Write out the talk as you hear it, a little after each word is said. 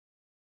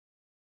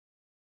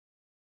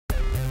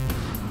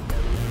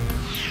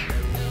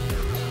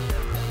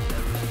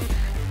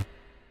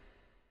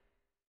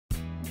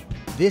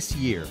This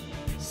year,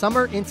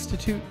 Summer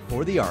Institute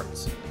for the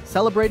Arts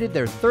celebrated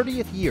their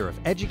 30th year of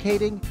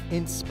educating,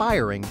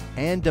 inspiring,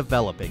 and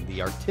developing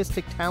the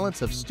artistic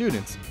talents of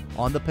students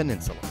on the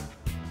peninsula.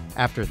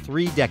 After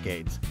 3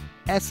 decades,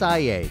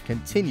 SIA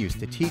continues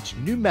to teach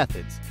new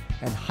methods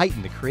and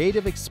heighten the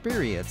creative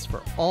experience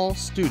for all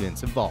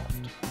students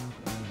involved.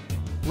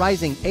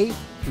 Rising 8th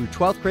through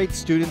 12th grade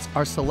students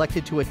are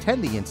selected to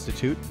attend the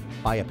Institute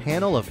by a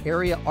panel of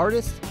area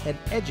artists and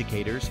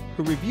educators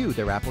who review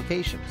their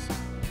applications.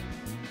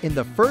 In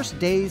the first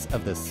days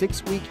of the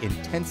 6-week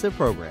intensive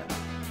program,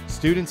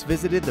 students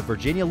visited the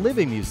Virginia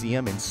Living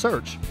Museum in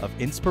search of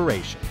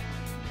inspiration.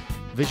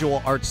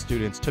 Visual arts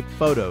students took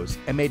photos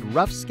and made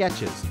rough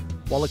sketches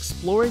while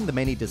exploring the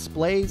many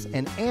displays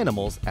and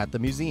animals at the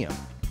museum.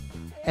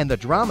 And the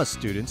drama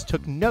students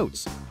took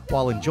notes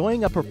while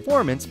enjoying a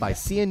performance by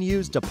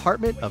CNU's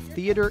Department of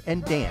Theater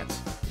and Dance,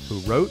 who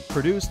wrote,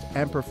 produced,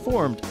 and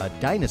performed a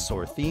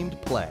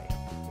dinosaur-themed play.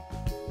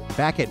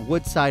 Back at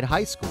Woodside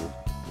High School,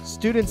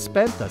 students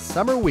spent the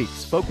summer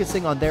weeks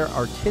focusing on their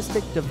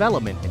artistic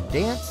development in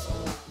dance,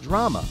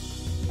 drama,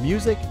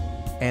 music,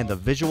 and the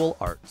visual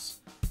arts.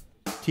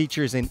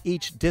 Teachers in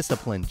each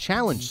discipline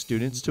challenged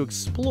students to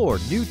explore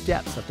new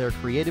depths of their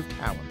creative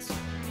talents,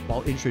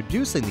 while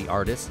introducing the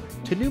artists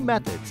to new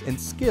methods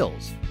and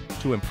skills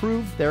to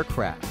improve their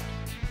craft.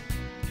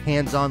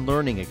 Hands-on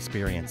learning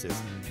experiences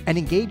and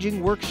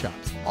engaging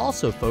workshops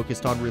also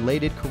focused on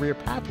related career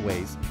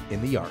pathways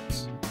in the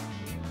arts.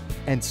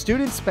 And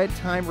students spent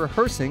time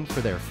rehearsing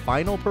for their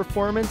final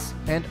performance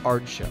and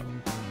art show.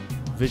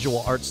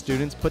 Visual arts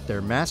students put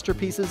their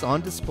masterpieces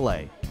on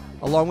display,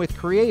 along with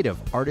creative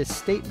artist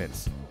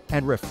statements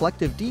and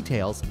reflective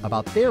details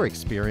about their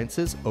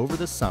experiences over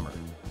the summer.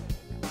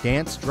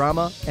 Dance,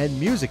 drama, and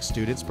music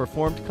students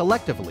performed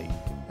collectively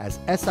as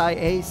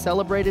SIA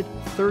celebrated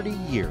 30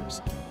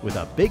 years with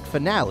a big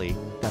finale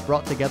that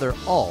brought together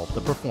all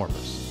the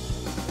performers.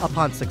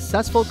 Upon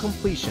successful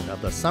completion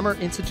of the Summer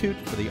Institute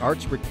for the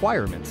Arts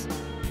requirements,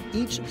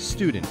 each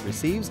student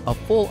receives a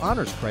full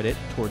honors credit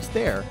towards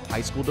their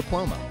high school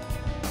diploma.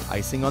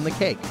 Icing on the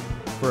cake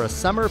for a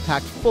summer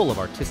packed full of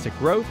artistic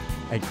growth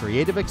and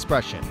creative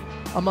expression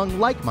among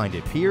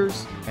like-minded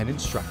peers and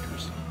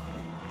instructors.